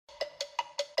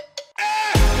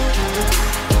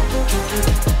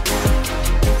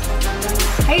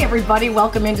everybody.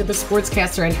 Welcome into the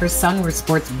Sportscaster and Her Son, where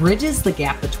sports bridges the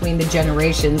gap between the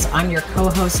generations. I'm your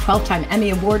co-host, 12-time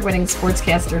Emmy Award-winning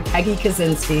sportscaster Peggy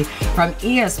Kusinski from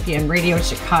ESPN Radio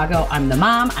Chicago. I'm the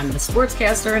mom, I'm the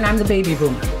sportscaster, and I'm the baby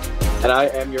boomer. And I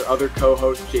am your other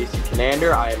co-host, Jason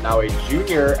Kinander. I am now a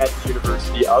junior at the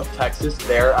University of Texas.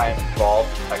 There, I am involved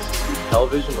in Texas Student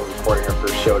Television. We're recording our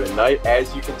first show tonight.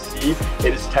 As you can see,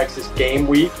 it is Texas game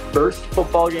week. First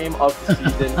football game of the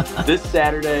season. This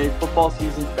Saturday, football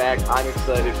season's back. I'm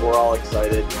excited. We're all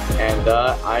excited. And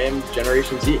I am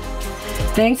Generation Z.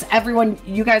 Thanks, everyone.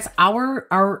 You guys,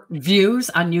 our views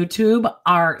on YouTube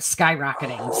are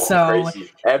skyrocketing. So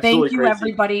thank you,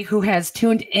 everybody who has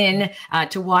tuned in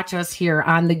to watch us here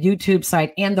on the YouTube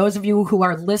site. And those of you who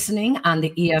are listening on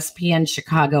the ESPN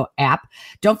Chicago app,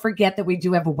 don't forget that we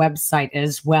do have a website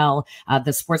as well,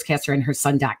 the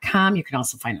sportscasterandherson.com. You can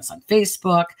also find us on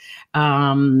Facebook.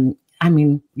 And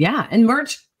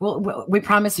merch. Well, we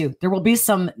promise you there will be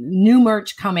some new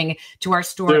merch coming to our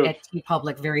store at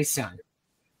TeePublic very soon.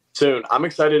 I'm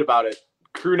excited about it.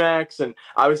 Crew necks, and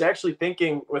I was actually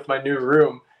thinking with my new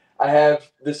room, I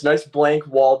have this nice blank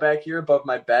wall back here above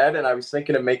my bed, and I was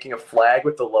thinking of making a flag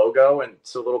with the logo and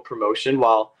so a little promotion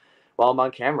while I'm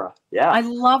on camera. Yeah. I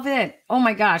love it. Oh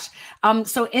my gosh.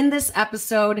 So in this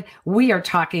episode, we are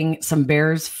talking some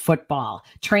Bears football.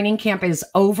 Training camp is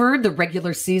over. The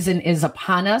regular season is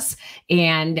upon us.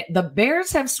 And the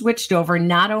Bears have switched over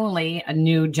not only a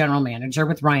new general manager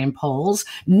with Ryan Poles,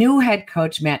 new head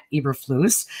coach Matt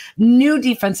Eberflus, new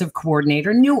defensive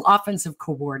coordinator, new offensive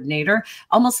coordinator,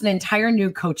 almost an entire new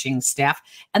coaching staff.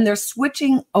 And they're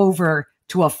switching over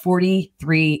to a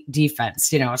 43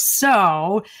 defense,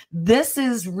 So this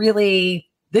is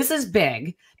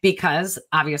big because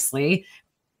obviously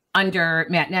under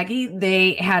Matt Nagy,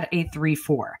 they had a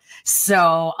 3-4.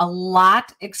 So a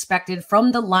lot expected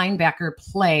from the linebacker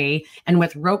play. And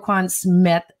with Roquan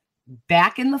Smith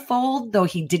back in the fold, though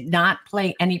he did not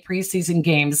play any preseason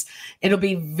games, it'll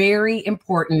be very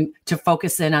important to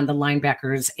focus in on the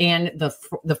linebackers and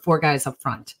the four guys up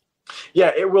front.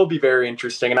 Yeah, it will be very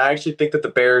interesting. And I actually think that the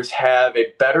Bears have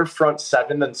a better front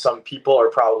seven than some people are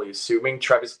probably assuming.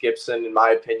 Trevis Gibson, in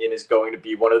my opinion, is going to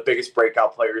be one of the biggest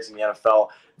breakout players in the NFL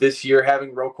this year.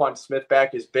 Having Roquan Smith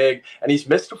back is big. And he's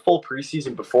missed a full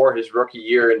preseason before his rookie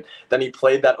year. And then he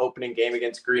played that opening game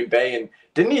against Green Bay. And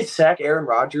didn't he sack Aaron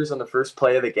Rodgers on the first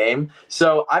play of the game?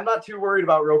 So I'm not too worried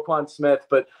about Roquan Smith.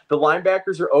 But the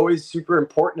linebackers are always super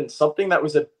important, and something that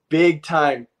was a big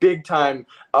time,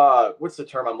 what's the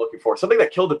term I'm looking for? Something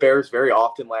that killed the Bears very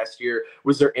often last year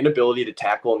was their inability to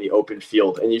tackle in the open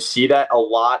field. And you see that a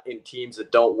lot in teams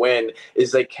that don't win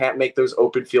is they can't make those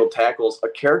open field tackles. A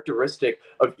characteristic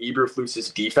of Eberflus's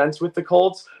defense with the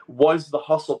Colts was the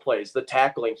hustle plays, the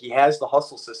tackling. He has the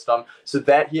hustle system so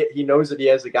that he knows that he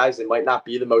has the guys that might not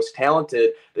be the most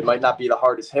talented, they might not be the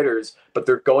hardest hitters, but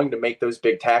they're going to make those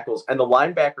big tackles. And the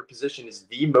linebacker position is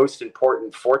the most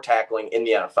important for tackling in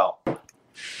the NFL.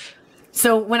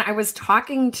 So when I was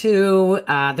talking to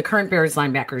the current Bears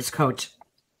linebackers coach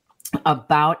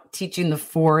about teaching the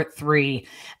 4-3,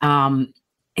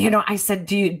 I said,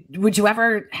 would you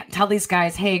ever tell these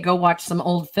guys, hey, go watch some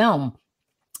old film?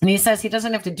 And he says he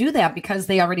doesn't have to do that because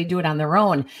they already do it on their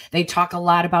own. They talk a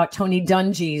lot about Tony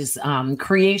Dungy's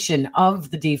creation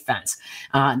of the defense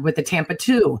with the Tampa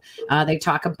 2. They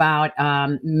talk about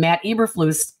Matt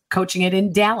Eberflus coaching it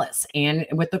in Dallas and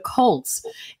with the Colts.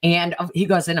 And he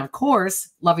goes, and of course,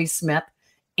 Lovie Smith.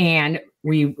 And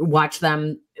we watch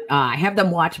them, have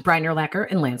them watch Brian Urlacher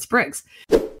and Lance Briggs.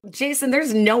 Jason,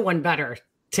 there's no one better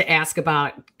to ask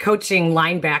about coaching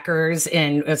linebackers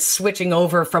and switching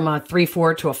over from a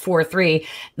 3-4 to a 4-3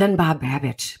 than Bob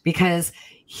Babich, because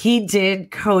he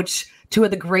did coach two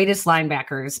of the greatest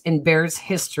linebackers in Bears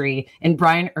history in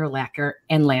Brian Urlacher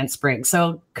and Lance Briggs.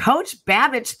 So Coach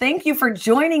Babich, thank you for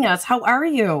joining us. How are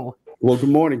you? Well, good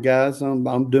morning, guys.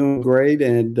 I'm doing great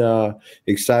and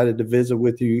excited to visit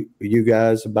with you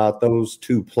guys about those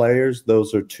two players.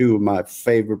 Those are two of my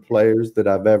favorite players that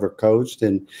I've ever coached.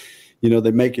 And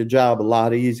they make your job a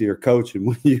lot easier coaching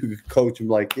when you coach them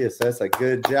like this. That's a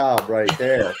good job right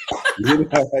there.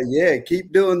 Yeah,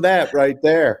 keep doing that right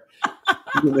there.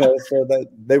 So that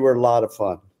they were a lot of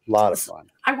fun.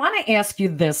 I want to ask you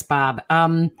this, Bob.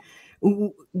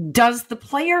 Does the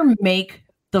player make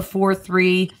the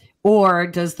 4-3, or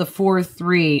does the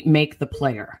 4-3 make the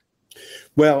player?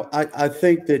 Well, I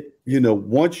think that,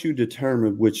 once you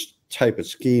determine which type of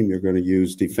scheme you're going to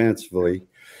use defensively,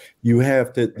 you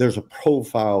have to, there's a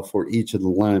profile for each of the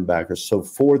linebackers. So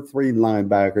 4-3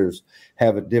 linebackers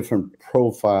have a different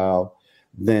profile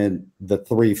than the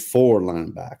 3-4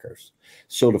 linebackers.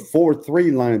 So the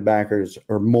 4-3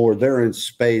 linebackers they're in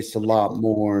space a lot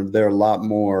more. They're a lot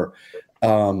more,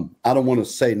 I don't want to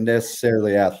say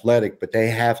necessarily athletic, but they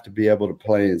have to be able to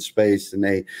play in space,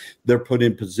 and they're put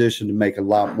in position to make a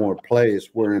lot more plays.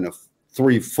 Where in a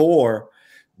 3-4,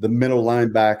 the middle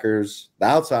linebackers, the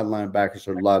outside linebackers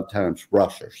are a lot of times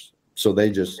rushers. So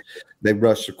they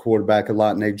rush the quarterback a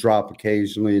lot and they drop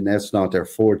occasionally, and that's not their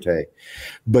forte.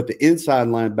 But the inside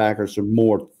linebackers are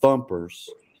more thumpers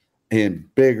and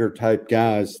bigger type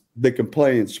guys that can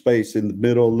play in space in the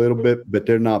middle a little bit, but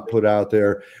they're not put out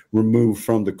there, removed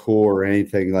from the core or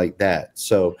anything like that.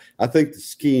 So I think the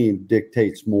scheme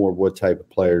dictates more what type of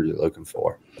player you're looking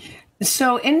for.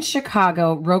 So in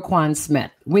Chicago, Roquan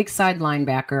Smith, weak side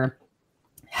linebacker,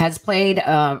 has played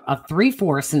a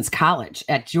 3-4 since college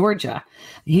at Georgia.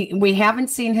 We haven't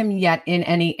seen him yet in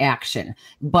any action,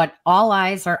 but all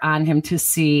eyes are on him to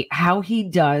see how he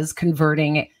does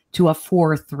converting it to a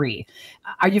 4-3.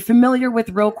 Are you familiar with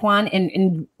Roquan?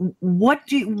 And what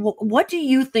do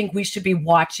you think we should be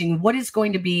watching? What is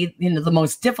going to be the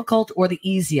most difficult or the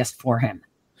easiest for him?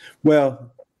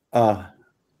 Well,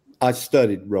 I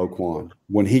studied Roquan.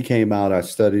 When he came out, I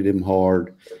studied him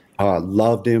hard.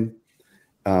 Loved him.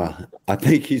 I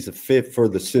think he's a fit for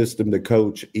the system that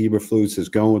Coach Eberflus is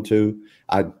going to.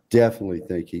 I definitely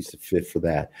think he's a fit for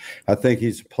that. I think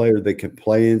he's a player that can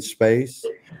play in space.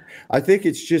 I think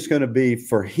it's just going to be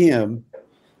for him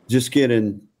just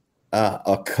getting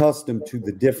accustomed to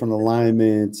the different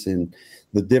alignments and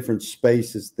the different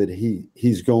spaces that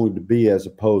he's going to be, as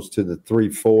opposed to the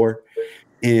 3-4.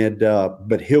 And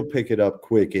but he'll pick it up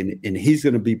quick, and he's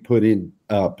going to be put in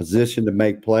position to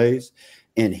make plays.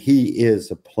 And he is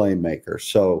a playmaker.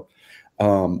 So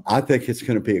I think it's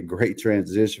going to be a great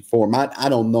transition for him. I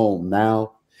don't know him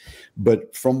now,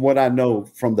 but from what I know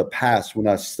from the past when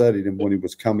I studied him when he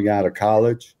was coming out of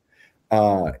college,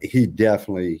 he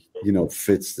definitely,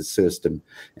 fits the system.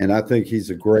 And I think he's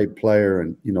a great player,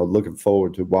 and, looking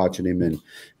forward to watching him in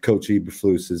Coach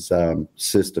Eberflus's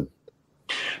system.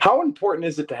 How important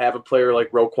is it to have a player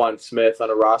like Roquan Smith on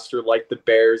a roster like the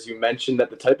Bears? You mentioned that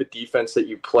the type of defense that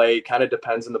you play kind of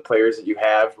depends on the players that you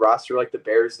have. Roster like the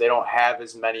Bears, they don't have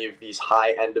as many of these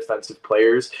high-end defensive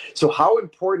players. So how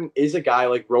important is a guy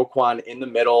like Roquan in the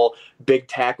middle, big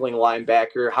tackling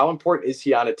linebacker? How important is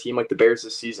he on a team like the Bears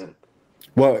this season?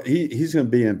 Well, he's going to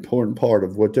be an important part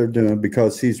of what they're doing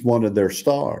because he's one of their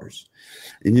stars.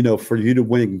 And, for you to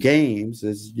win games,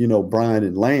 as Brian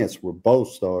and Lance were both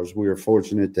stars. We were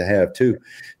fortunate to have two.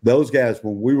 Those guys,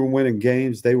 when we were winning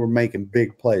games, they were making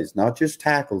big plays, not just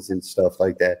tackles and stuff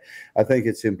like that. I think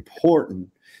it's important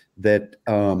that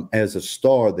as a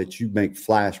star that you make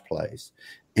flash plays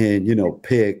and,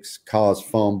 picks, cause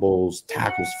fumbles,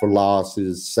 tackles for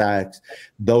losses, sacks,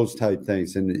 those type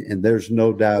things. And there's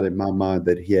no doubt in my mind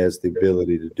that he has the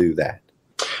ability to do that.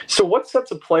 So what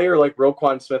sets a player like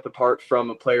Roquan Smith apart from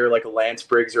a player like a Lance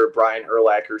Briggs or a Brian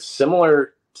Urlacher?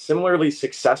 Similarly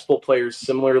successful players,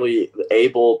 similarly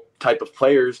able type of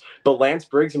players, but Lance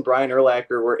Briggs and Brian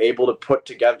Urlacher were able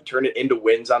to turn it into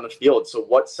wins on the field. So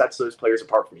what sets those players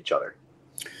apart from each other?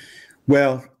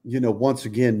 Well, once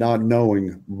again, not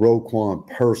knowing Roquan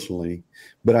personally,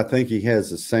 but I think he has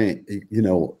the same,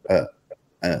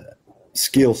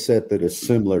 skill set that is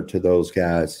similar to those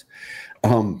guys.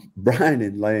 Brian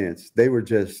and Lance, they were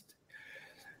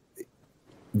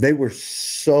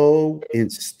so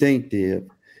instinctive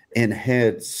and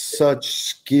had such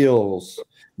skills.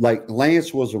 Like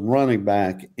Lance was a running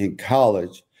back in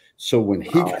college. So when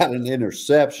he got an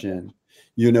interception,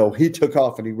 he took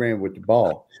off and he ran with the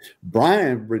ball.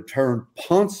 Brian returned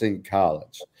punts in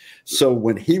college. So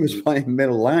when he was playing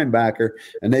middle linebacker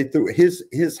and they threw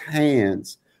his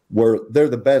hands, they're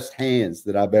the best hands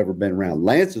that I've ever been around.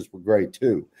 Lance's were great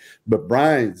too, but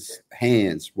Brian's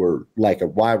hands were like a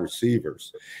wide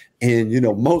receiver's. And,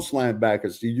 most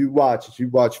linebackers, you watch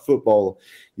football,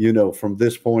 from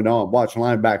this point on, watch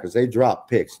linebackers, they drop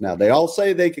picks. Now, they all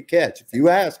say they could catch. If you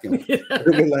ask them,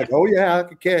 they'll be like, oh, yeah, I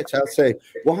could catch. I'll say,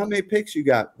 well, how many picks you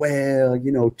got? Well,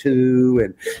 2.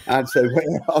 And I'd say,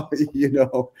 well,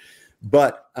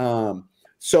 but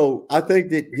so I think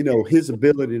that, his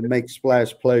ability to make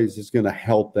splash plays is going to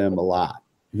help them a lot.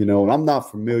 And I'm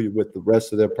not familiar with the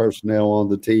rest of their personnel on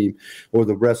the team or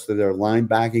the rest of their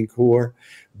linebacking core,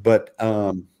 but,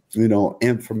 am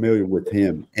familiar with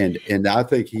him. And I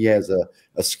think he has a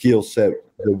skill set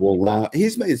that will allow –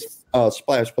 he's made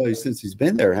splash plays since he's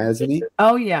been there, hasn't he?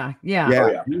 Oh, yeah.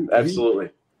 Yeah, absolutely.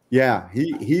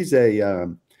 He's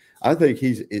I think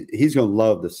he's going to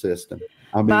love the system.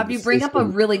 Bob, you bring up a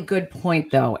really good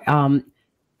point, though.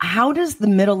 how does the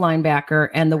middle linebacker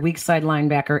and the weak side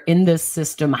linebacker in this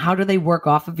system, how do they work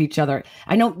off of each other?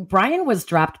 I know Brian was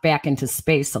dropped back into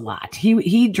space a lot.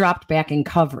 He dropped back in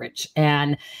coverage,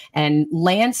 and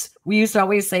Lance, we used to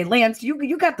always say, Lance,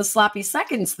 you got the sloppy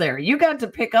seconds there. You got to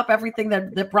pick up everything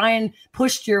that Brian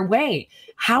pushed your way.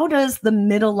 How does the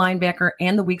middle linebacker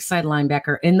and the weak side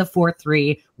linebacker in the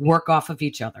 4-3 work off of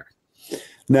each other?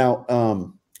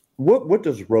 Now, what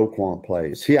does Roquan play?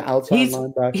 Is he outside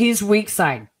linebacker? He's weak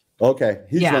side. Okay,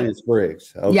 he's Lance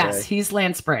Briggs. Okay. Yes, he's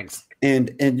Lance Briggs.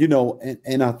 And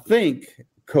I think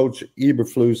Coach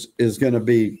Eberflus is going to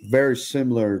be very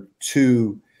similar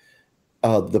to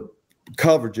the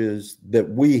coverages that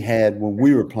we had when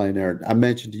we were playing there. I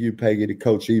mentioned to you, Peggy, that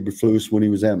Coach Eberflus, when he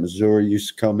was at Missouri,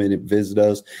 used to come in and visit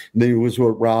us. And then he was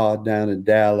with Rod down in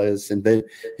Dallas, and then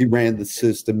he ran the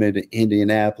system in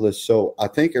Indianapolis. So I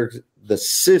think the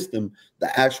system,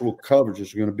 the actual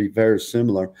coverages are going to be very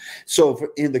similar. So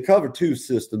in the cover 2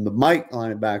 system, the Mike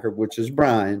linebacker, which is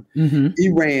Brian,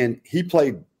 he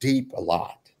played deep a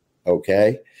lot.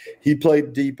 Okay. He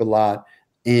played deep a lot.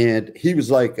 And he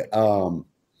was like,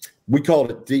 we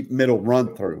called it deep middle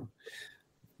run through.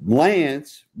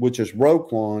 Lance, which is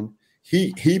Roquan,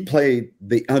 he played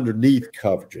the underneath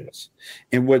coverages.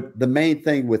 And what the main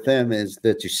thing with them is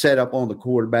that you set up on the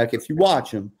quarterback. If you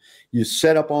watch him, you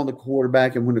set up on the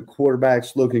quarterback, and when the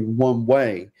quarterback's looking one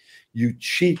way, you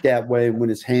cheat that way. And when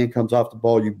his hand comes off the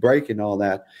ball, you break and all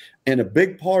that. And a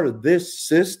big part of this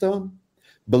system,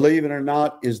 believe it or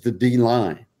not, is the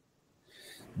D-line.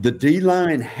 The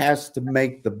D-line has to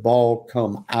make the ball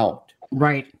come out.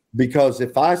 Right. Because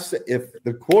if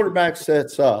the quarterback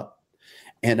sets up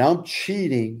and I'm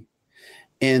cheating,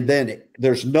 and then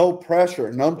there's no pressure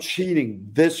and I'm cheating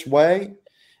this way,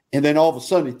 and then all of a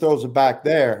sudden he throws it back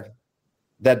there,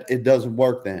 that it doesn't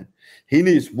work then. He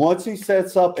needs, once he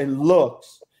sets up and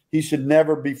looks, he should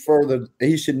never be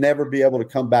able to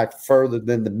come back further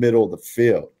than the middle of the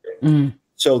field. Mm.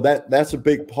 So that's a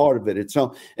big part of it.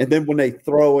 And then when they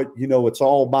throw it, it's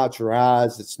all about your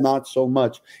eyes. It's not so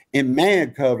much in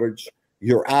man coverage.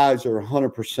 Your eyes are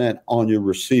 100% on your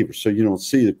receiver, so you don't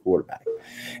see the quarterback.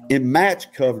 In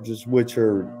match coverages, which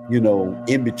are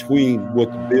in between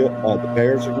what the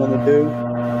Bears are going to do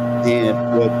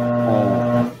and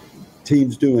what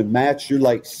teams do in match, you're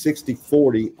like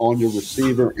 60-40 on your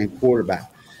receiver and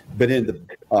quarterback. But in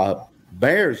the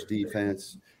Bears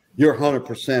defense, you're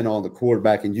 100% on the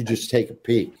quarterback, and you just take a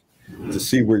peek to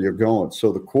see where you're going.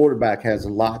 So the quarterback has a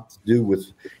lot to do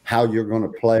with how you're going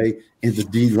to play, and the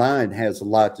D-line has a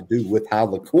lot to do with how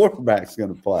the quarterback's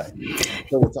going to play.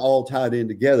 So it's all tied in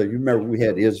together. You remember we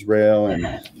had Israel and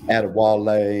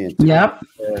Adewale. And yep.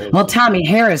 Well, Tommy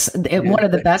Harris, one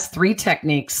of the best 3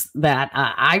 techniques that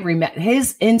I remember,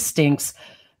 his instincts,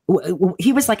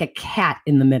 he was like a cat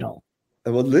in the middle.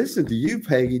 Well, listen to you,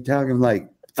 Peggy, talking like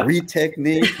 3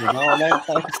 techniques and all that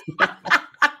type of stuff.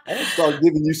 I'll start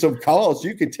giving you some calls.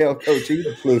 You could tell Coach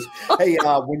Eberflus, hey,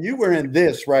 when you were in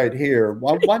this right here,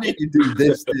 why didn't you do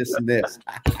this, this, and this?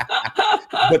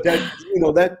 But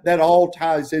that all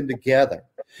ties in together.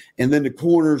 And then the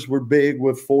corners were big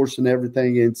with forcing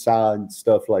everything inside and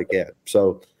stuff like that.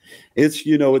 So it's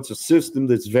a system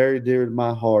that's very dear to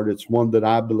my heart. It's one that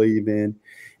I believe in,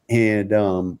 and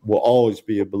will always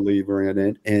be a believer in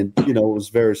it. And, it was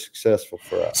very successful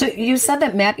for us. So you said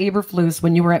that Matt Eberflus,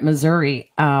 when you were at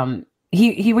Missouri,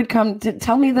 he would come to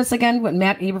tell me this again, when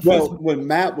Matt Eberflus. Well, when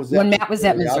Matt was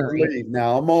at Missouri.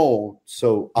 Now I'm old,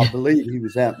 so I believe he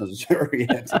was at Missouri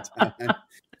at the time.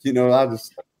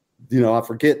 I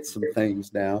forget some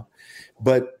things now.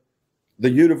 But the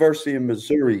University of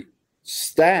Missouri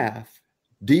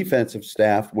defensive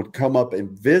staff would come up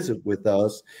and visit with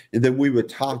us, and then we would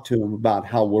talk to him about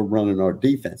how we're running our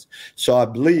defense. So I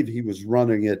believe he was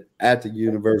running it at the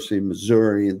University of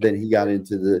Missouri, and then he got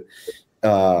into the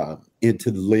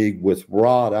league with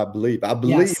Rod, I believe.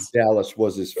 Yes. Dallas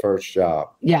was his first job.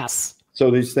 Yes.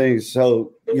 So these things,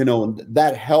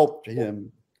 that helped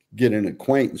him get an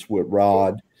acquaintance with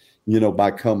Rod,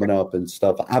 by coming up and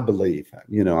stuff. I believe,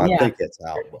 I think that's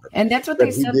how it worked. And that's what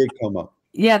they said. He did come up.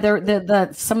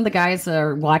 Yeah, some of the guys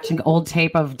are watching old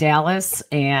tape of Dallas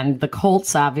and the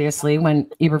Colts, obviously, when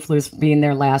Eberflus being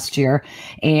there last year,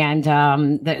 and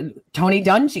Tony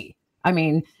Dungy. I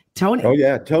mean, Tony. Oh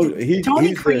yeah, Tony.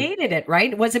 Tony created it,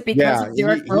 right? Was it because of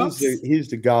Derek Brooks? He's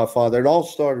the godfather. It all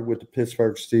started with the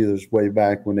Pittsburgh Steelers way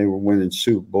back when they were winning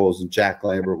Super Bowls, and Jack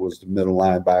Lambert was the middle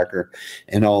linebacker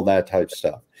and all that type of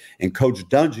stuff. And Coach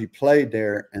Dungy played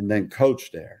there and then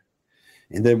coached there.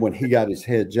 And then when he got his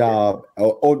head job,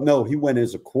 he went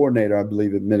as a coordinator, I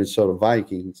believe, at Minnesota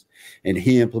Vikings, and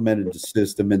he implemented the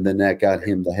system, and then that got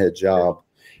him the head job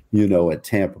at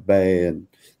Tampa Bay, and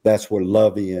that's where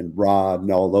Lovey and Rod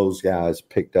and all those guys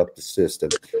picked up the system.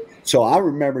 So I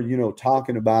remember,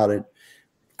 talking about it.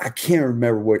 I can't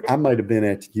remember where I might have been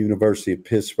at the University of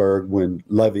Pittsburgh when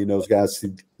Lovey and those guys.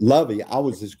 Lovey, I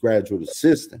was his graduate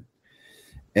assistant.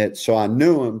 And so I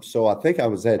knew him. So I think I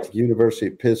was at the University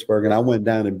of Pittsburgh, and I went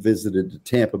down and visited the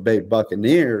Tampa Bay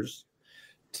Buccaneers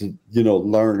to,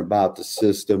 learn about the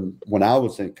system when I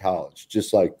was in college,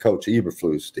 just like Coach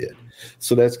Eberflus did.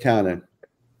 So that's kind of,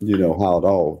 how it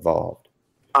all evolved.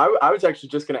 I was actually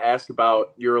just going to ask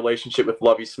about your relationship with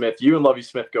Lovie Smith. You and Lovie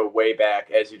Smith go way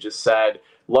back, as you just said.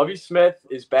 Lovie Smith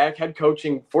is back head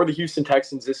coaching for the Houston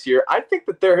Texans this year. I think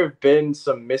that there have been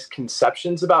some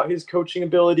misconceptions about his coaching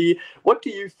ability. What do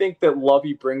you think that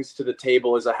Lovie brings to the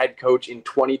table as a head coach in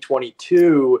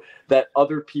 2022 that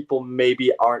other people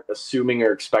maybe aren't assuming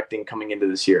or expecting coming into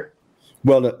this year?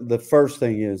 Well, the first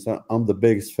thing is I'm the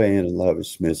biggest fan of Lovie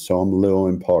Smith, so I'm a little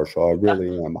impartial. I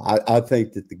really am. I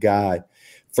think that the guy,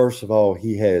 first of all,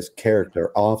 he has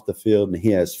character off the field, and he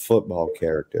has football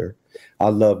character. I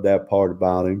love that part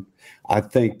about him. I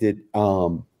think that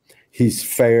he's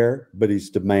fair, but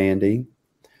he's demanding.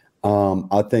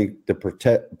 I think the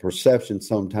perception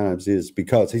sometimes is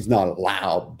because he's not a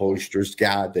loud, boisterous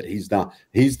guy that he's not.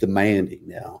 He's demanding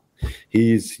now.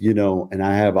 He's, and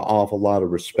I have an awful lot of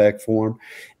respect for him.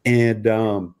 And,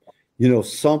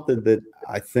 something that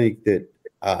I think that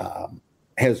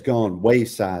has gone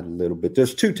wayside a little bit.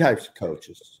 There's two types of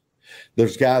coaches.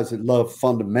 There's guys that love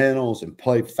fundamentals and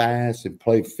play fast and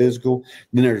play physical.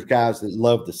 Then there's guys that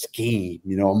love the scheme.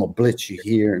 I'm going to blitz you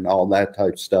here and all that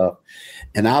type of stuff.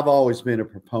 And I've always been a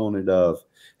proponent of,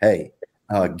 hey,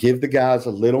 give the guys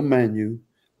a little menu,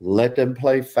 let them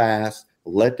play fast,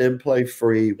 let them play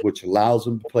free, which allows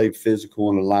them to play physical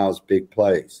and allows big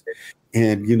plays.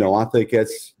 And, I think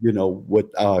that's,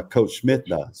 what Coach Smith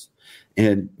does.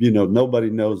 And, nobody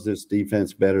knows this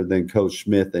defense better than Coach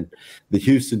Smith. And the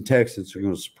Houston Texans are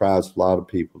going to surprise a lot of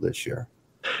people this year.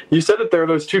 You said that there are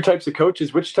those two types of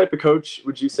coaches. Which type of coach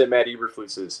would you say Matt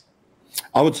Eberflus is?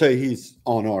 I would say he's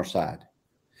on our side.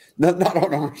 Not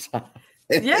on our side.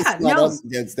 Yeah, it's not us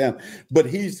against them. But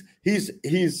he's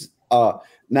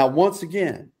now, once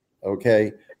again,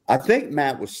 okay, I think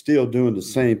Matt was still doing the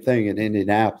same thing in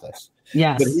Indianapolis.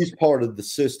 Yes. But he's part of the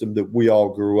system that we all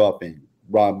grew up in.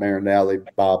 Rob Marinelli,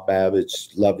 Bob Babich,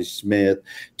 Lovie Smith,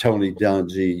 Tony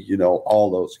Dungy, all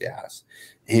those guys.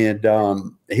 And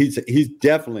he's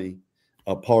definitely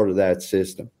a part of that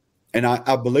system. And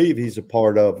I believe he's a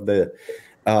part of the,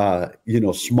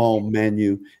 small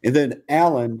menu. And then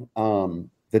Allen,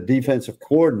 the defensive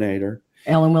coordinator.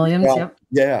 Alan Williams, yep.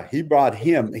 Yeah, he brought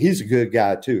him. He's a good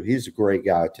guy, too. He's a great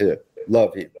guy, too.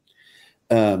 Love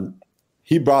him.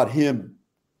 He brought him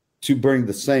to bring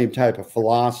the same type of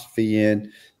philosophy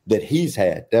in that he's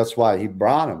had. That's why he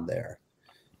brought him there.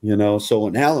 So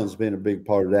and Allen's been a big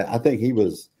part of that. I think he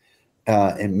was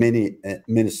in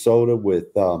Minnesota with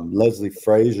Leslie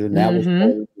Frazier, and that was part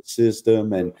of the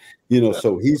system. And,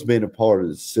 so he's been a part of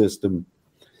the system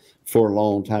for a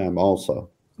long time also.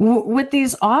 With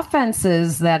these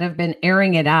offenses that have been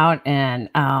airing it out, and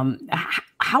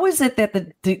how is it that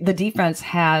the defense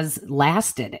has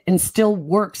lasted and still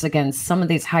works against some of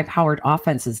these high-powered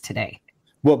offenses today?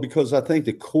 Well, because I think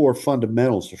the core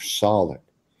fundamentals are solid.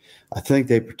 I think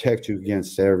they protect you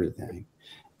against everything.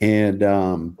 And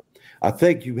I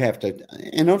think you have to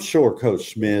 – and I'm sure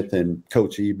Coach Smith and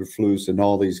Coach Eberflus and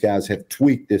all these guys have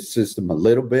tweaked this system a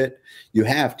little bit. You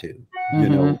have to,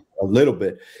 a little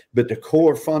bit. But the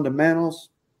core fundamentals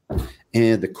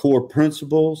and the core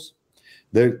principles,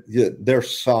 they're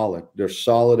solid. They're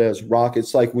solid as rock.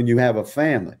 It's like when you have a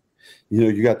family.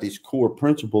 You got these core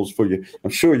principles for you. I'm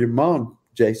sure your mom,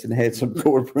 Jason, had some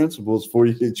core principles for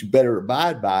you that you better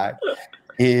abide by.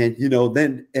 And,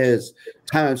 then as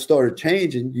time started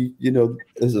changing,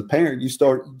 as a parent, you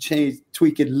start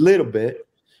tweaking a little bit.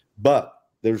 But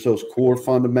there's those core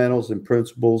fundamentals and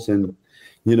principles. And,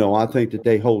 I think that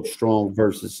they hold strong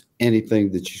versus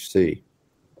anything that you see.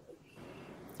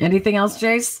 Anything else,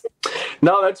 Jace?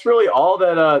 No, that's really all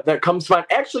that comes to mind.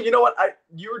 Actually, you know what?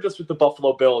 You were just with the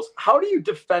Buffalo Bills. How do you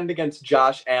defend against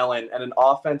Josh Allen and an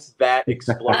offense that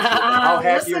explosive? How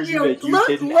happy are you that you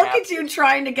didn't look at you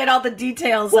trying to get all the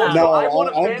details out. No, I'm on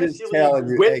a fantasy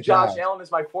league with Josh Allen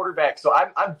as my quarterback, so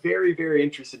I'm very, very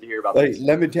interesed to hear about this.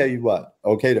 Let me tell you what.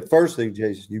 Okay, the first thing,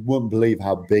 Jason, you wouldn't believe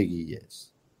how big he is.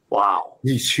 Wow.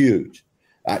 He's huge.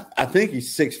 I think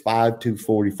he's 6'5",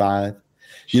 245.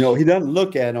 He doesn't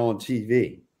look at it on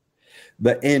TV.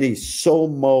 And he's so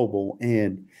mobile,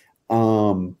 and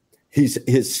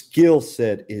his skill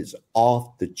set is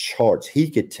off the charts. He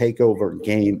could take over a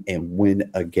game and win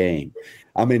a game.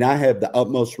 I mean, I have the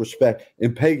utmost respect.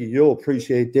 And Peggy, you'll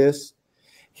appreciate this.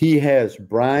 He has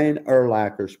Brian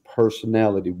Urlacher's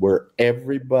personality where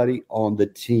everybody on the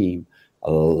team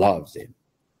loves him.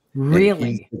 Really?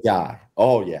 And he's the guy.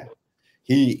 Oh, yeah.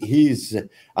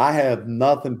 I have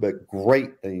nothing but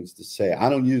great things to say. I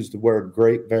don't use the word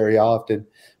great very often,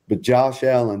 but Josh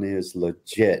Allen is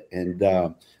legit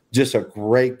and just a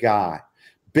great guy.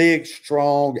 Big,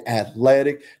 strong,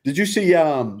 athletic. Did you see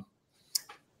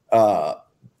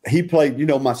he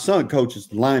played, my son coaches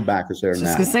the linebackers there now. I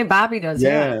was going to say Bobby does,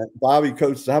 yeah. Bobby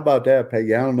coaches. How about that,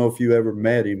 Peggy? I don't know if you ever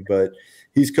met him, but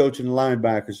he's coaching the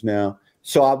linebackers now.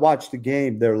 So I watched the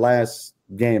game, their last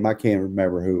game. I can't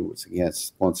remember who it was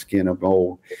against. Once again, I'm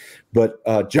old. But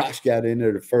Josh got in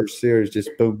there the first series, just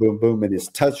boom, boom, boom, and his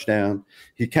touchdown.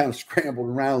 He kind of scrambled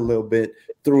around a little bit,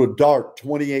 threw a dart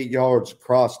 28 yards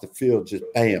across the field, just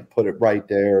bam, put it right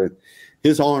there.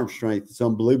 His arm strength is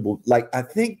unbelievable. Like, I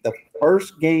think the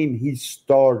first game he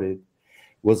started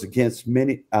was against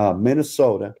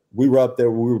Minnesota. We were up there.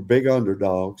 We were big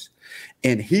underdogs.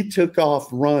 And he took off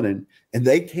running, and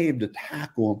they came to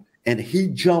tackle him, and he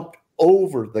jumped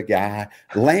over the guy,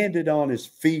 landed on his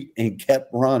feet, and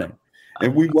kept running.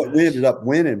 And we ended up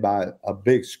winning by a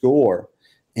big score.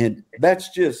 And that's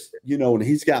just, and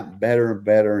he's gotten better and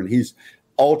better, and he's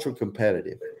ultra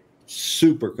competitive,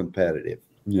 super competitive.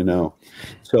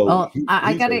 So well,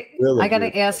 I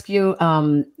gotta ask you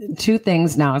two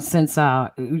things now, since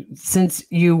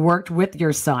you worked with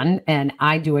your son and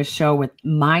I do a show with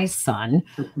my son.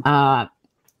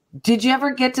 Did you ever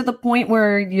get to the point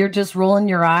where you're just rolling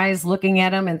your eyes, looking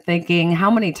at him and thinking, how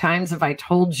many times have I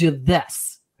told you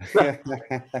this?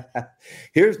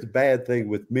 Here's the bad thing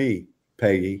with me,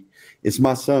 Peggy, is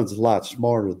my son's a lot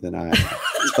smarter than I am.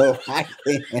 So I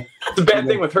can't. It's a bad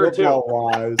thing with her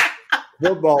too.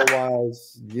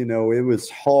 Football-wise, it was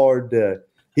hard to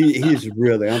 – he's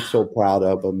really – I'm so proud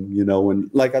of him, And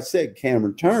like I said,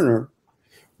 Cameron Turner,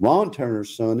 Ron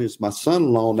Turner's son, is my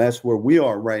son-in-law, and that's where we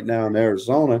are right now in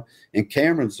Arizona. And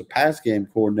Cameron's the pass game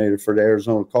coordinator for the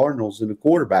Arizona Cardinals and the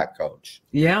quarterback coach.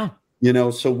 Yeah.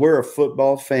 So we're a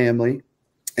football family.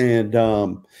 And,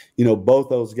 both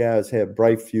those guys have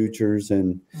bright futures.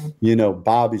 And,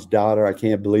 Bobby's daughter, I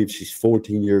can't believe she's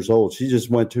 14 years old. She just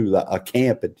went to a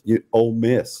camp at Ole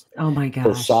Miss. Oh, my gosh.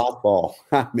 For softball.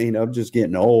 I mean, I'm just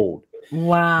getting old.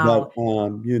 Wow.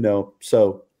 But,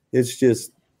 so it's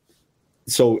just –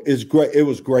 so it's great. It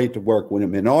was great to work with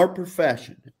him. In our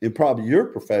profession, and probably your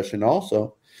profession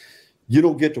also, you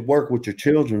don't get to work with your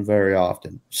children very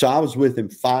often. So I was with him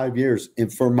 5 years.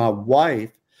 And for my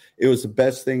wife, it was the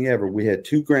best thing ever. We had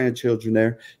 2 grandchildren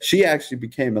there. She actually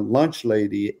became a lunch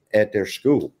lady at their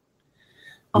school.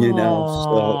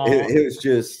 So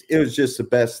it was just the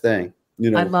best thing.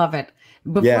 I love it.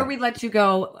 Before we let you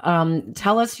go,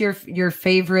 tell us your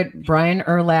favorite Brian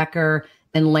Urlacher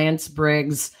and Lance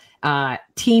Briggs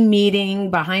team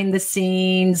meeting behind the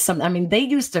scenes. They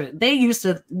used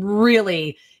to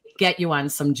really get you on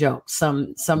some jokes,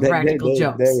 some practical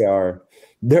jokes.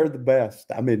 They're the best.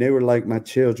 They were like my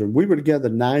children. We were together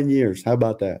 9 years. How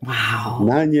about that? Wow.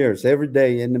 9 years, every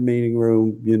day in the meeting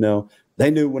room.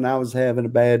 They knew when I was having a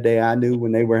bad day. I knew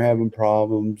when they were having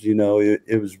problems.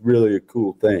 It was really a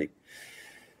cool thing.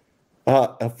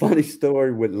 A funny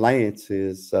story with Lance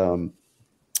is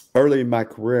early in my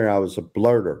career, I was a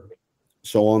blurter.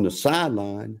 So on the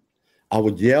sideline, I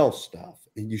would yell stuff.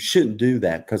 And you shouldn't do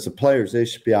that because the players, they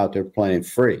should be out there playing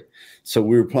free. So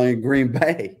we were playing Green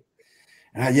Bay.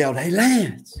 And I yelled, hey,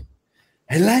 Lance.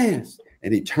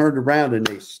 And he turned around and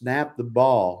they snapped the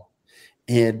ball.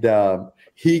 And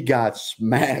he got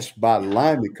smashed by the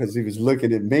lineman because he was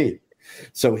looking at me.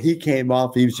 So he came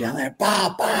off. He was yelling,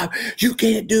 Bob, you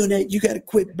can't do that. You got to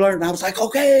quit blurting. I was like,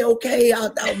 okay.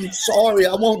 I'm sorry.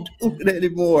 I won't do it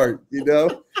anymore,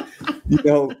 And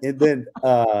then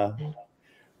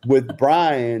with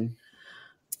Brian,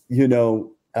 we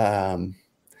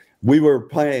were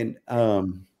playing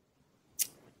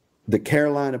the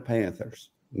Carolina Panthers.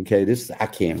 Okay, I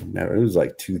can't remember. It was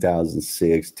like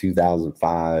 2006,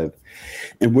 2005.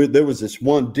 And there was this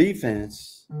one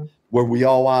defense where we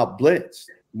all out blitzed.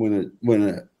 When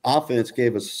an offense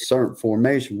gave us a certain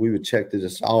formation, we would check that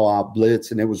it's all out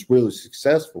blitz, and it was really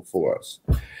successful for us.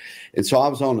 And so I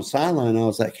was on the sideline. I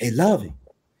was like, hey, Lovey,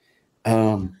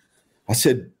 I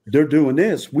said, they're doing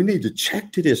this. We need to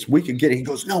check to this. We can get it. He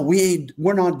goes, no,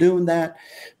 we're not doing that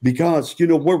because,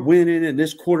 we're winning and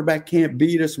this quarterback can't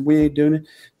beat us and we ain't doing it.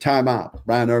 Timeout.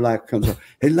 Brian Urlacher comes up.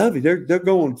 Hey, Lovey, they're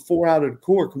going 4 out of the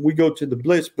court. Can we go to the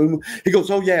blitz? Boom. He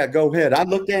goes, oh, yeah, go ahead. I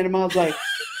looked at him. I was like,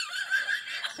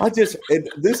 and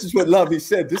this is what Lovey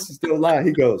said. This is still a lie.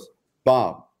 He goes,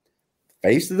 Bob,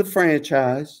 face of the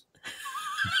franchise,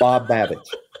 Bob Babich.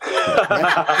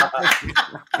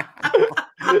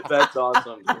 That's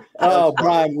awesome. Oh,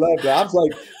 Brian loved it. I was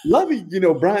like, Lovey,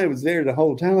 Brian was there the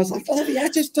whole time. I was like, Lovey, I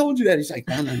just told you that. He's like,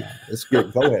 no. That's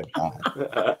good. Go ahead, Brian.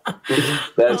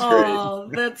 That's great. Oh,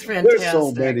 that's fantastic. There's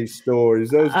so many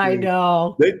stories. I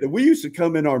know. We used to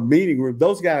come in our meeting room.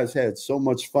 Those guys had so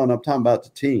much fun. I'm talking about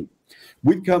the team.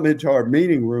 We'd come into our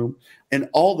meeting room, and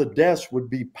all the desks would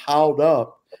be piled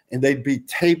up, and they'd be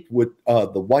taped with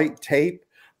the white tape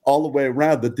all the way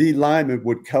around. The D lineman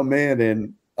would come in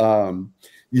and,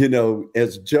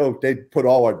 as a joke, they'd put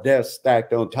all our desks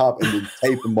stacked on top and then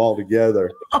tape them all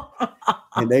together.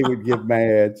 And they would get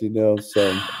mad,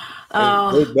 so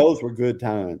those were good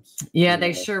times. Yeah,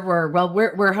 they sure were. Well,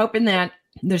 we're hoping that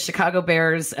the Chicago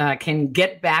Bears can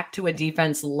get back to a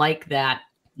defense like that,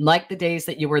 like the days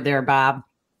that you were there, Bob.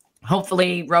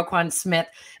 Hopefully Roquan Smith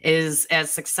is as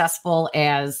successful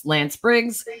as Lance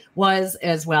Briggs was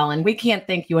as well. And we can't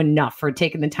thank you enough for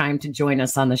taking the time to join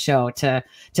us on the show to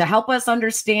help us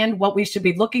understand what we should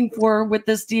be looking for with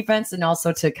this defense, and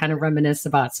also to kind of reminisce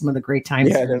about some of the great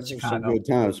times. Yeah, that's some good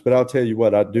times. But I'll tell you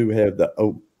what, I do have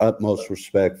the utmost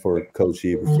respect for Coach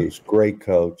Ebert. He's a great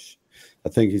coach. I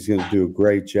think he's going to do a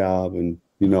great job, and,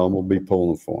 I'm going to be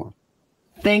pulling for him.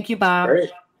 Thank you, Bob.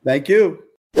 Great. Thank you.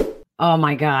 Oh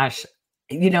my gosh.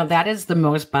 That is the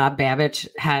most Bob Babich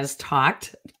has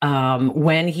talked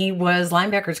when he was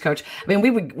linebackers coach. I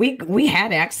mean, we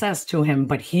had access to him,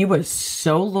 but he was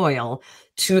so loyal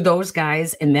to those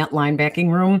guys in that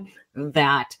linebacking room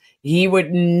that he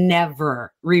would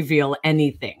never reveal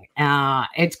anything.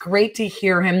 It's great to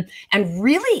hear him, and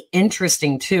really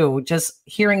interesting too, just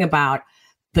hearing about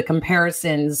the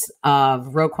comparisons of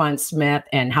Roquan Smith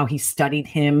and how he studied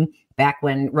him back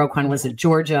when Roquan was at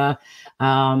Georgia,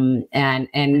 and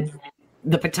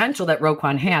the potential that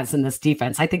Roquan has in this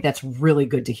defense. I think that's really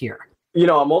good to hear.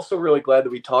 I'm also really glad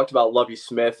that we talked about Lovie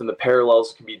Smith and the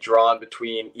parallels can be drawn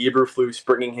between Eberflus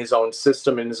bringing his own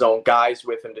system and his own guys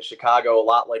with him to Chicago, a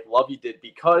lot like Lovie did,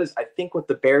 because I think what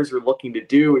the Bears are looking to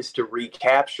do is to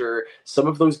recapture some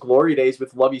of those glory days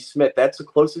with Lovie Smith. That's the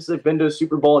closest they've been to a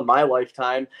Super Bowl in my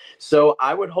lifetime. So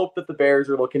I would hope that the Bears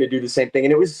are looking to do the same thing.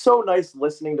 And it was so nice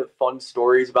listening to fun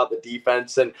stories about the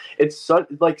defense. And it's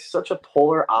such a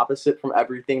polar opposite from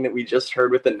everything that we just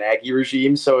heard with the Nagy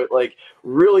regime. So it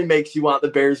really makes you want the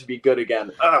Bears to be good again.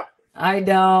 Ugh. I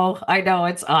know.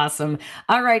 It's awesome.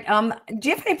 All right. Do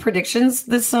you have any predictions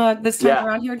this time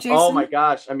around here, Jason? Oh my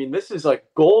gosh. I mean, this is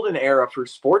golden era for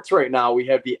sports right now. We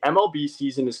have the MLB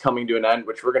season is coming to an end,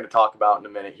 which we're going to talk about in a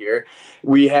minute here.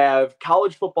 We have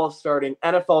college football starting,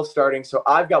 NFL starting. So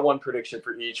I've got one prediction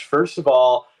for each. First of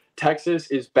all, Texas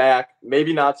is back,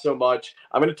 maybe not so much.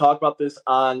 I'm going to talk about this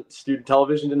on student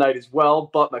television tonight as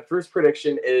well, but my first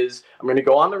prediction is I'm going to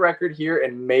go on the record here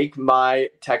and make my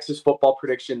Texas football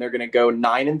prediction. They're going to go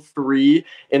 9-3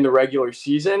 in the regular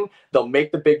season. They'll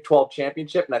make the Big 12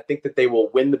 championship, and I think that they will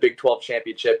win the Big 12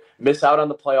 championship, miss out on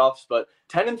the playoffs, but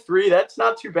 10-3, that's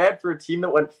not too bad for a team that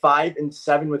went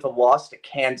 5-7 with a loss to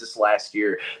Kansas last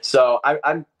year. So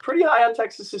I'm pretty high on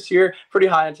Texas this year, pretty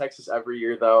high on Texas every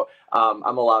year, though.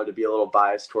 I'm allowed to be a little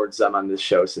biased towards them on this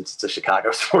show since it's a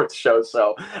Chicago sports show,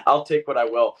 so I'll take what I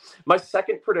will. My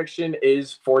second prediction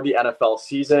is for the NFL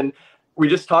season. We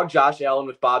just talked Josh Allen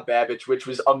with Bob Babich, which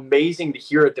was amazing to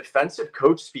hear a defensive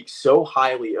coach speak so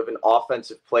highly of an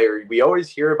offensive player. We always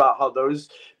hear about how those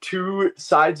two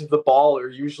sides of the ball are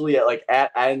usually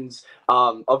at ends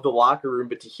of the locker room,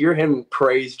 but to hear him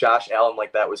praise Josh Allen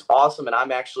like that was awesome. And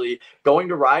I'm actually going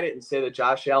to ride it and say that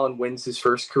Josh Allen wins his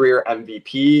first career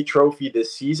MVP trophy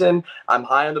this season. I'm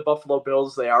high on the Buffalo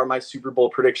Bills. They are my Super Bowl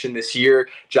prediction this year.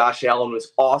 Josh Allen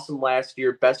was awesome last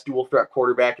year. Best dual threat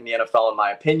quarterback in the NFL, in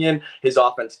my opinion. His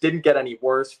offense didn't get any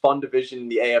worse. Fun division in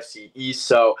the AFC East.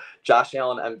 So Josh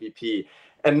Allen MVP.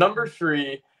 And number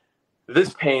 3,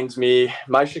 this pains me,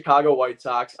 my Chicago White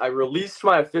Sox. I released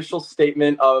my official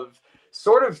statement of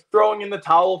sort of throwing in the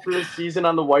towel for the season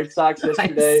on the White Sox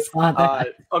yesterday.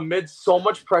 Amid so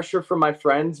much pressure from my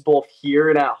friends, both here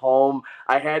and at home,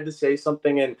 I had to say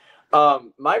something. And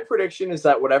my prediction is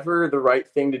that whatever the right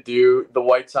thing to do, the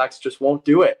White Sox just won't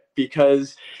do it.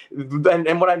 Because,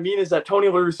 and what I mean is that Tony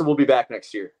La Russa will be back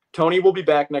next year. Tony will be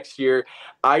back next year.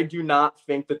 I do not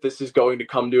think that this is going to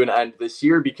come to an end this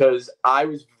year, because I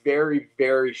was very,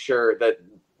 very sure that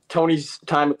Tony's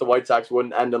time at the White Sox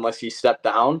wouldn't end unless he stepped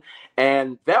down.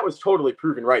 And that was totally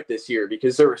proven right this year,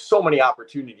 because there were so many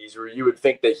opportunities where you would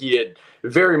think that he had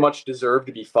very much deserved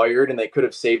to be fired and they could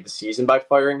have saved the season by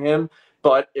firing him.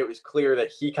 but it was clear that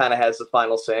he kind of has the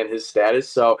final say in his status.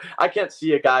 So I can't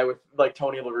see a guy with like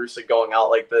Tony La Russa going out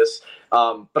like this.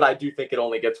 But I do think it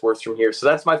only gets worse from here. So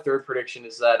that's my third prediction,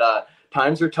 is that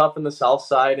times are tough in the South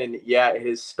Side, and yeah, it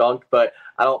has stunk, but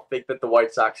I don't think that the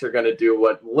White Sox are going to do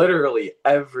what literally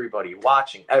everybody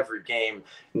watching every game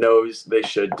knows they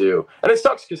should do. And it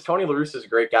sucks because Tony La Russa is a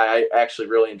great guy. I actually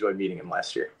really enjoyed meeting him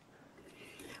last year.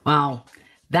 Wow.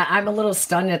 I'm a little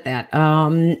stunned at that.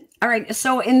 All right.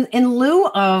 So in lieu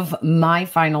of my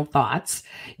final thoughts,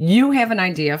 you have an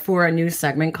idea for a new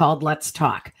segment called Let's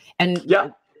Talk. And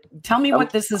tell me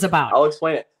what this is about. I'll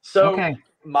explain it. So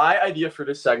my idea for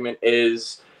this segment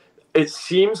is, it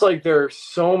seems like there are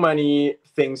so many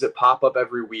things that pop up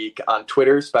every week on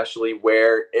Twitter, especially,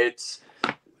 where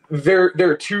there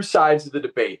are two sides of the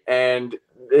debate. And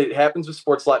it happens with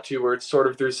sports a lot too, where it's sort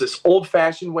of, there's this old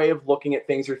fashioned way of looking at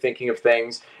things or thinking of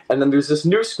things, and then there's this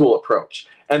new school approach.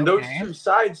 And those two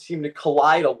sides seem to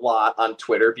collide a lot on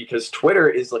Twitter, because Twitter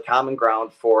is the common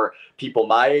ground for people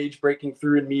my age breaking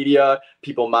through in media,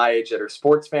 people my age that are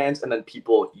sports fans, and then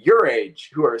people your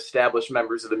age who are established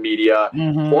members of the media,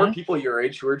 or people your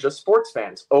age who are just sports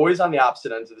fans, always on the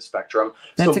opposite ends of the spectrum.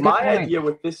 So my idea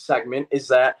with this segment is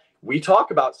that we talk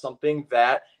about something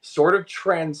that sort of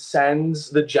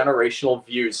transcends the generational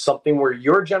views, something where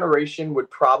your generation would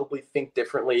probably think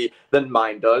differently than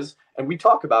mine does. And we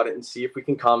talk about it and see if we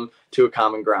can come to a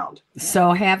common ground.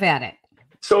 So have at it.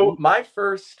 So my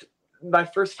first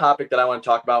topic that I want to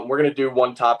talk about, and we're going to do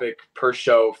one topic per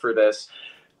show for this.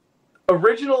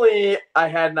 Originally, I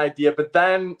had an idea, but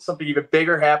then something even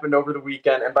bigger happened over the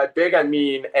weekend. And by big, I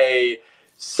mean a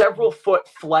several-foot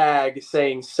flag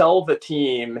saying "sell the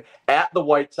team" at the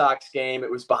White Sox game. It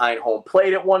was behind home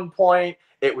plate at one point.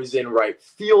 It was in right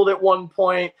field at one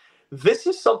point. This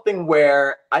is something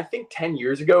where I think 10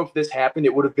 years ago, if this happened,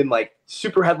 it would have been like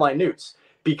super headline news,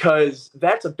 because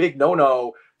that's a big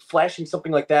no-no, flashing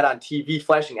something like that on TV,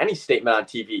 flashing any statement on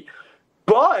TV.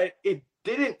 But it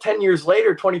didn't 10 years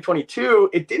later, 2022,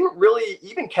 it didn't really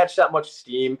even catch that much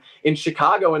steam in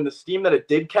Chicago. And the steam that it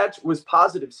did catch was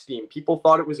positive steam. People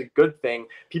thought it was a good thing.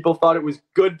 People thought it was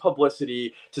good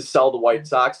publicity to sell the White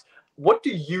Sox. What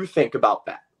do you think about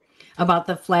that? About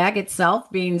the flag itself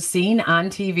being seen on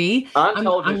TV? On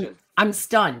television. I'm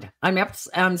stunned.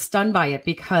 I'm stunned by it,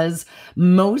 because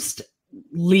most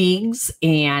leagues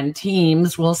and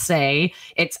teams will say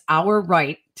it's our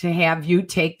right to have you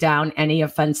take down any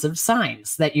offensive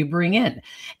signs that you bring in.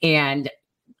 And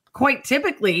quite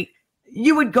typically,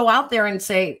 you would go out there and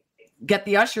say, get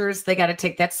the ushers, they got to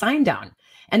take that sign down.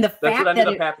 And that's what ended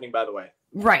up happening, by the way.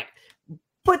 Right.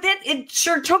 But then it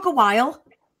sure took a while.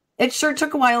 It sure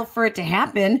took a while for it to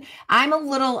happen. I'm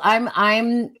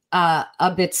a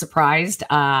bit surprised.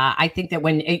 I think that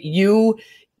when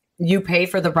you pay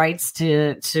for the rights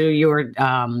to your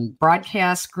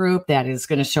broadcast group that is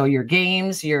going to show your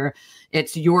games,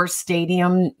 it's your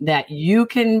stadium, that you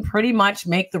can pretty much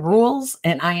make the rules.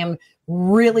 And I am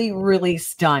really, really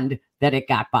stunned that it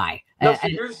got by. No, so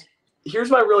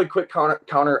here's my really quick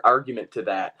counter argument to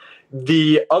that.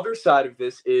 The other side of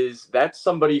this is that's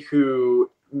somebody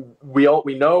who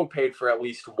we know paid for at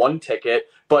least one ticket,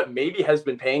 but maybe has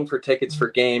been paying for tickets for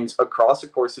games across the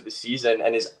course of the season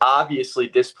and is obviously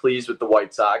displeased with the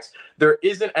White Sox. There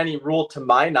isn't any rule, to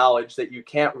my knowledge, that you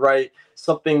can't write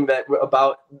something that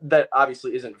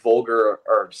obviously isn't vulgar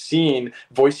or obscene,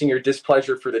 voicing your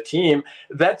displeasure for the team.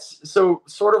 That's so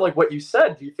sort of like what you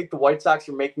said. Do you think the White Sox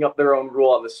are making up their own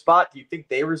rule on the spot? Do you think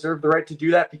they reserve the right to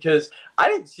do that? Because I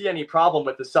didn't see any problem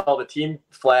with the sell the team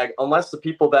flag, unless the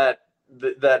people that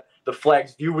the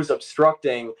flag's view was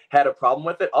obstructing had a problem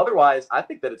with it. Otherwise, I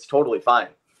think that it's totally fine.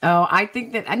 Oh, I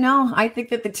think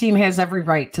that the team has every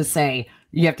right to say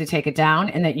you have to take it down,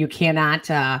 and that you cannot,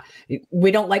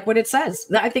 we don't like what it says.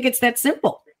 I think it's that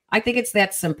simple.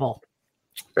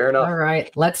 Fair enough. All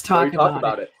right, let's talk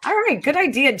about it. All right, good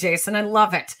idea, Jason. I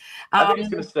love it. I think it's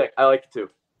going to stick. I like it too.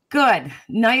 Good.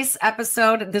 Nice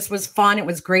episode. This was fun. It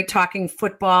was great talking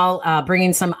football,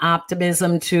 bringing some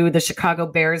optimism to the Chicago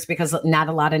Bears, because not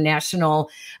a lot of national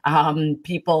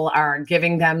people are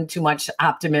giving them too much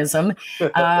optimism.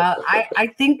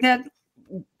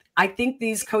 I think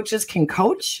these coaches can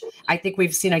coach. I think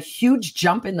we've seen a huge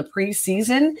jump in the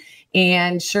preseason,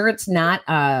 and sure, it's not,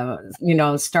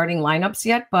 starting lineups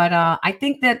yet, but I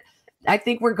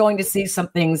think we're going to see some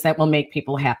things that will make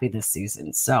people happy this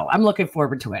season. So I'm looking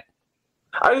forward to it.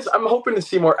 I'm hoping to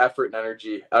see more effort and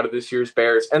energy out of this year's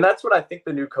Bears. And that's what I think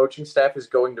the new coaching staff is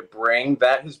going to bring.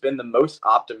 That has been the most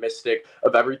optimistic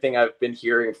of everything I've been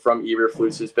hearing from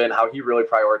Eberflus, has been how he really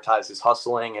prioritizes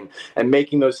hustling and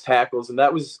making those tackles. And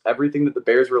that was everything that the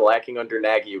Bears were lacking under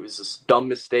Nagy. It was just dumb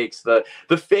mistakes, the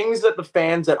things that the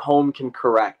fans at home can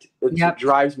correct. It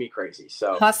drives me crazy.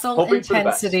 So hustle,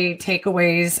 intensity,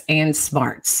 takeaways, and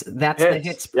smarts. That's the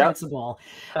HITS principle.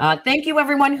 Thank you,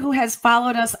 everyone who has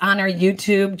followed us on our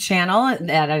YouTube channel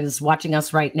that is watching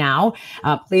us right now.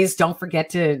 Please don't forget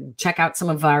to check out some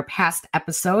of our past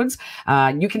episodes.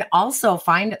 You can also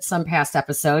find some past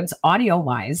episodes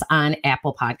audio-wise on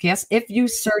Apple Podcasts if you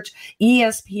search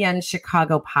ESPN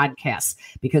Chicago Podcasts,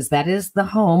 because that is the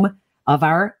home of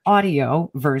our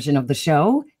audio version of the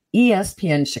show,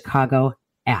 ESPN Chicago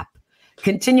app.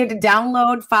 Continue to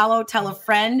download, follow, tell a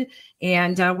friend,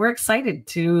 and we're excited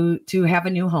to have a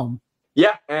new home.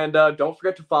 Yeah, and don't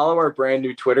forget to follow our brand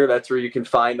new Twitter. That's where you can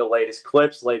find the latest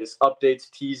clips, latest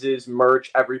updates, teases, merch,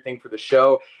 everything for the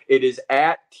show. It is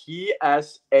at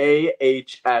TSAHS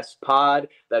Pod.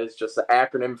 That is just the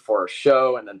acronym for our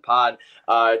show, and then pod.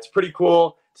 It's pretty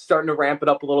cool. Starting to ramp it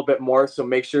up a little bit more, so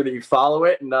make sure that you follow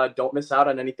it and don't miss out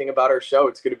on anything about our show.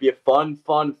 It's going to be a fun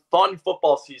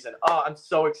football season. Oh, I'm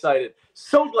so excited.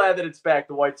 So glad that it's back.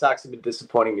 The White Sox have been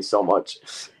disappointing me so much.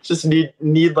 Just need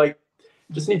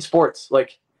sports,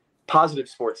 like positive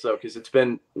sports, though, because it's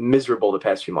been miserable the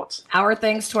past few months. Our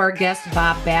thanks to our guest,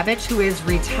 Bob Babich, who is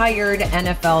retired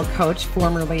NFL coach,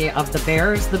 formerly of the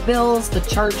Bears, the Bills, the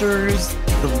Chargers,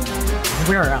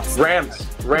 where else? Rams.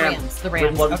 The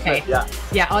Rams. Okay. Smith,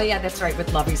 yeah. Oh, yeah, that's right.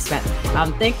 With Lovie Smith.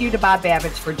 Thank you to Bob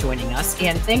Babich for joining us.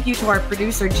 And thank you to our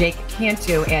producer, Jake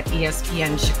Cantu at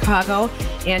ESPN Chicago.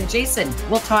 And Jason,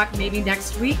 we'll talk maybe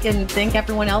next week, and thank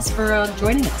everyone else for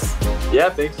joining us. Yeah,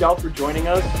 thanks y'all for joining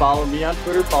us. Follow me on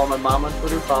Twitter, follow my mom on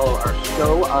Twitter, follow our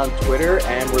show on Twitter,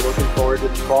 and we're looking forward to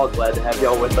the fall. Glad to have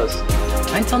y'all with us.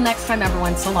 Until next time,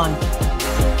 everyone. So long.